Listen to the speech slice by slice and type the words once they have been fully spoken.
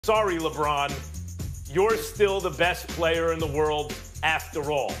Sorry, LeBron. You're still the best player in the world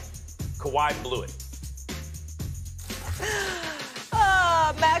after all. Kawhi blew it.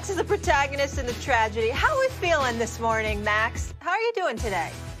 Oh, Max is the protagonist in the tragedy. How are we feeling this morning, Max? How are you doing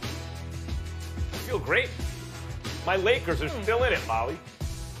today? I feel great. My Lakers are still in it, Molly.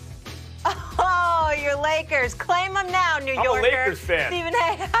 Oh, your Lakers. Claim them now, New Yorker. I'm a Lakers fan. Stephen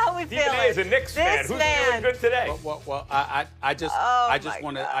A., how are we feeling? Stephen A. is a Knicks fan. Who's feeling good today? Well, I just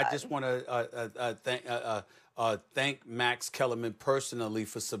want to thank Max Kellerman personally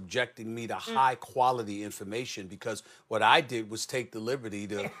for subjecting me to high quality information, because what I did was take the liberty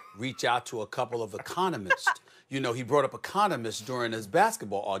to reach out to a couple of economists. You know, he brought up economists during his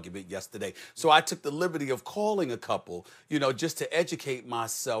basketball argument yesterday. So I took the liberty of calling a couple, you know, just to educate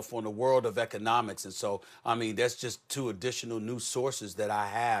myself on the world of economics. And so, I mean, that's just two additional new sources that I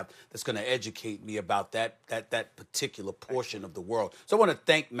have that's going to educate me about that particular portion of the world. So I want to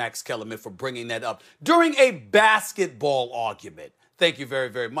thank Max Kellerman for bringing that up during a basketball argument. Thank you very,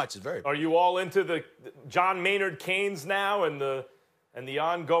 very much. It's very. Are you all into the John Maynard Keynes now and the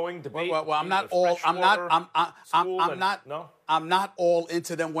ongoing debate? Well, I'm not all. I'm not all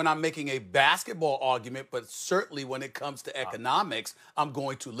into them when I'm making a basketball argument, but certainly when it comes to economics, I'm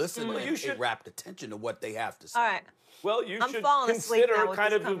going to listen and pay rapt attention to what they have to say. All right. Well, you should consider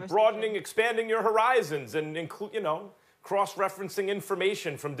kind of broadening, expanding your horizons and include, cross-referencing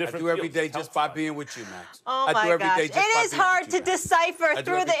information from different fields. I do every day just by being with you, Max. Oh, my gosh. It is hard to decipher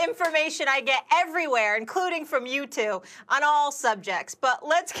through the information I get everywhere, including from you two, on all subjects. But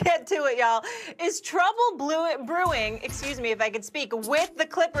let's get to it, y'all. Is trouble brewing, excuse me if I could speak, with the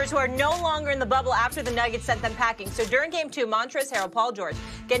Clippers, who are no longer in the bubble after the Nuggets sent them packing? So during Game 2, Montrezl Harrell, Paul George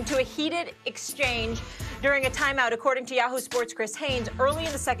get into a heated exchange during a timeout. According to Yahoo Sports' Chris Haynes, early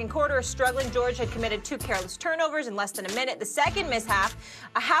in the second quarter, a struggling George had committed 2 careless turnovers in less than a minute. The second mishap,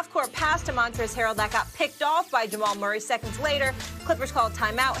 a half-court pass to Montrezl Harrell that got picked off by Jamal Murray. Seconds later, Clippers called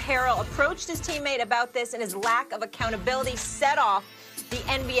timeout. Harrell approached his teammate about this, and his lack of accountability set off the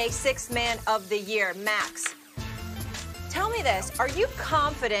NBA Sixth Man of the Year. Max, tell me this. Are you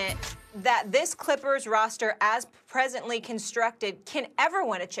confident that this Clippers roster, as presently constructed, can ever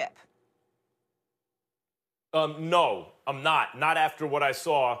win a chip? No, I'm not. Not after what I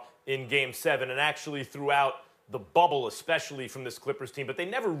saw in Game 7, and actually throughout the bubble, especially from this Clippers team. But they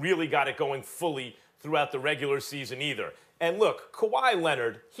never really got it going fully throughout the regular season either. And look, Kawhi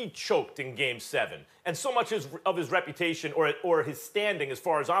Leonard, he choked in Game 7. And so much of his reputation or his standing, as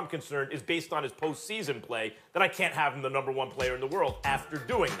far as I'm concerned, is based on his postseason play that I can't have him the #1 player in the world after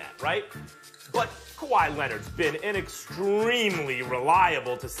doing that, right? But Kawhi Leonard's been an extremely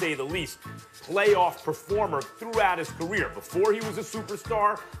reliable, to say the least, playoff performer throughout his career. Before he was a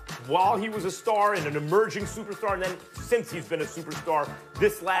superstar, while he was a star and an emerging superstar, and then since he's been a superstar,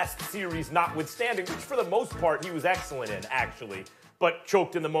 this last series notwithstanding, which for the most part he was excellent in, actually, but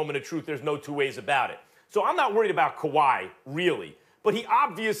choked in the moment of truth. There's no two ways about it. So I'm not worried about Kawhi, really. But he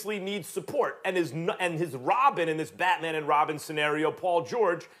obviously needs support. And his Robin in this Batman and Robin scenario, Paul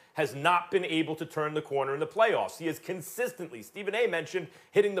George, has not been able to turn the corner in the playoffs. He is consistently, Stephen A. mentioned,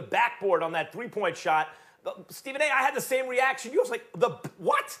 hitting the backboard on that three-point shot. Stephen A., I had the same reaction. You was like,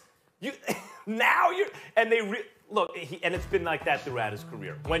 what? And it's been like that throughout his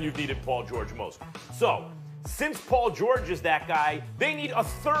career, when you've needed Paul George most. So, since Paul George is that guy, they need a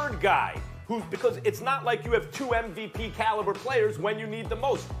third guy. Because it's not like you have 2 MVP caliber players when you need the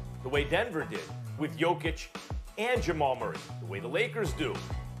most, the way Denver did with Jokic and Jamal Murray, the way the Lakers do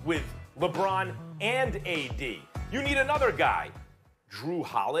with LeBron and AD. You need another guy, Drew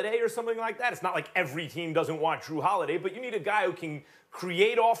Holiday or something like that. It's not like every team doesn't want Drew Holiday, but you need a guy who can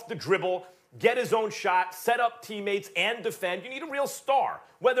create off the dribble, get his own shot, set up teammates, and defend. You need a real star.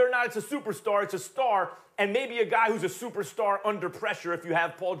 Whether or not it's a superstar, it's a star, and maybe a guy who's a superstar under pressure if you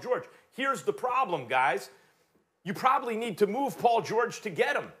have Paul George. Here's the problem, guys. You probably need to move Paul George to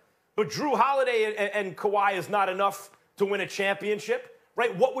get him. But Drew Holiday and Kawhi is not enough to win a championship,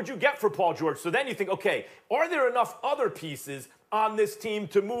 right? What would you get for Paul George? So then you think, okay, are there enough other pieces on this team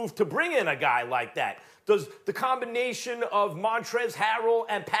to move to bring in a guy like that? Does the combination of Montrezl Harrell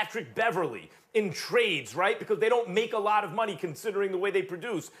and Patrick Beverley in trades, right? Because they don't make a lot of money considering the way they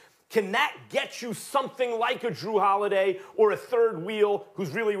produce. Can that get you something like a Drew Holiday or a third wheel, who's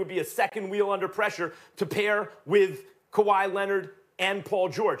really would be a second wheel under pressure, to pair with Kawhi Leonard and Paul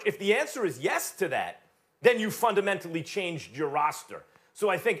George? If the answer is yes to that, then you fundamentally changed your roster. So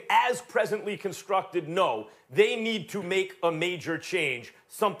I think as presently constructed, no, they need to make a major change,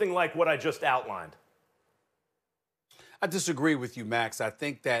 something like what I just outlined. I disagree with you, Max. I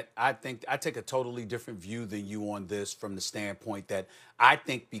think I take a totally different view than you on this from the standpoint that I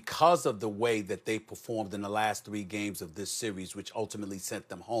think because of the way that they performed in the last 3 games of this series, which ultimately sent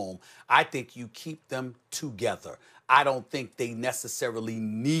them home, I think you keep them together. I don't think they necessarily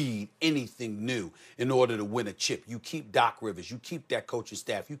need anything new in order to win a chip. You keep Doc Rivers, you keep that coaching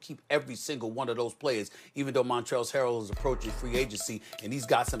staff, you keep every single one of those players, even though Montrezl Harrell is approaching free agency and he's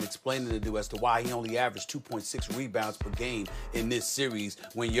got some explaining to do as to why he only averaged 2.6 rebounds per game in this series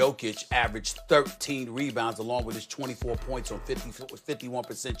when Jokic averaged 13 rebounds along with his 24 points on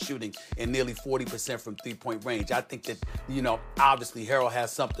 51% shooting and nearly 40% from three-point range. I think that, obviously Harrell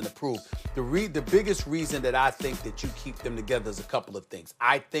has something to prove. The biggest reason that I think that you keep them together is a couple of things.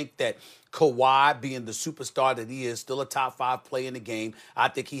 I think that Kawhi, being the superstar that he is, still a top 5 player in the game. I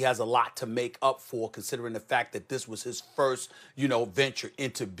think he has a lot to make up for, considering the fact that this was his first, venture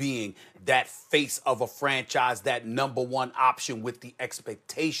into being that face of a franchise, that number 1 option with the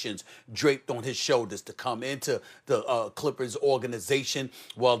expectations draped on his shoulders to come into the Clippers organization.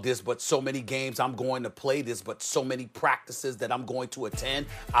 Well, there's but so many games I'm going to play. There's but so many practices that I'm going to attend.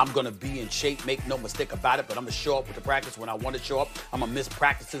 I'm going to be in shape, make no mistake about it, but I'm going to show up with the practice when I want to show up. I'm going to miss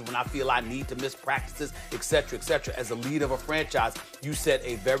practices when I feel I need to miss practices, etc., etc. As a leader of a franchise, you set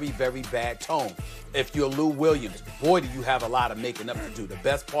a very, very bad tone. If you're Lou Williams, boy, do you have a lot of making up to do. The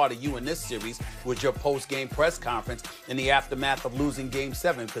best part of you in this series was your post-game press conference in the aftermath of losing Game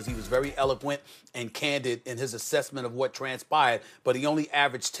 7, because he was very eloquent and candid in his assessment of what transpired, but he only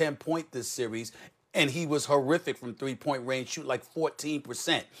averaged 10 points this series, and he was horrific from three-point range, shoot like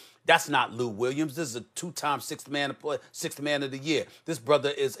 14%. That's not Lou Williams. This is a 2-time sixth man of the year. This brother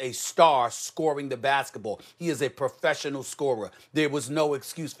is a star scoring the basketball. He is a professional scorer. There was no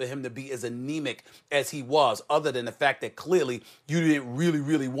excuse for him to be as anemic as he was, other than the fact that clearly you didn't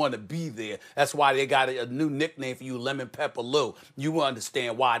really want to be there. That's why they got a new nickname for you, Lemon Pepper Lou. You will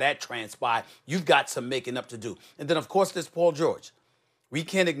understand why that transpired. You've got some making up to do. And then, of course, there's Paul George. We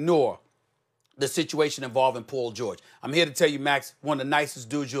can't ignore the situation involving Paul George. I'm here to tell you, Max, one of the nicest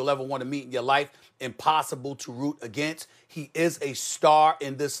dudes you'll ever want to meet in your life. Impossible to root against. He is a star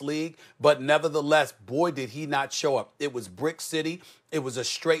in this league, but nevertheless, boy, did he not show up. It was Brick City. It was a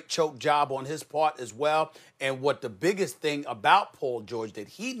straight choke job on his part as well. And what the biggest thing about Paul George that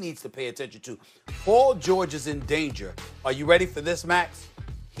he needs to pay attention to, Paul George is in danger. Are you ready for this, Max?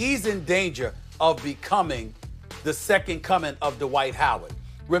 He's in danger of becoming the second coming of Dwight Howard.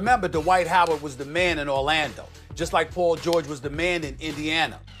 Remember, Dwight Howard was the man in Orlando, just like Paul George was the man in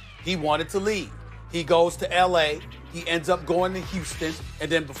Indiana. He wanted to leave. He goes to L.A., he ends up going to Houston, and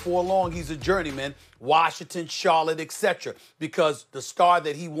then before long, he's a journeyman, Washington, Charlotte, etc., because the star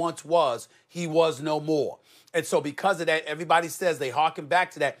that he once was, he was no more. And so because of that, everybody says they harken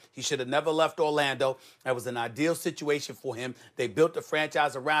back to that. He should have never left Orlando. That was an ideal situation for him. They built the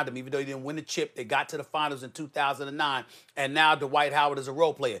franchise around him. Even though he didn't win the chip, they got to the finals in 2009. And now Dwight Howard is a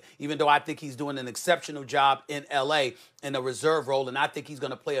role player. Even though I think he's doing an exceptional job in L.A. in a reserve role, and I think he's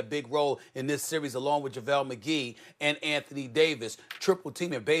going to play a big role in this series along with JaVale McGee and Anthony Davis, triple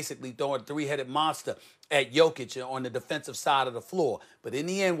teaming, basically throwing a 3-headed monster at Jokic on the defensive side of the floor. But in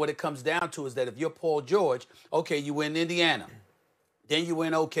the end, what it comes down to is that if you're Paul George, okay, you win Indiana, then you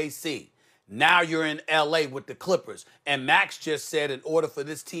win OKC. Now you're in L.A. with the Clippers. And Max just said in order for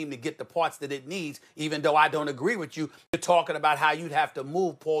this team to get the parts that it needs, even though I don't agree with you, you're talking about how you'd have to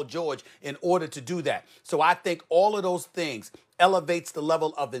move Paul George in order to do that. So I think all of those things elevates the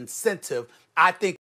level of incentive. I think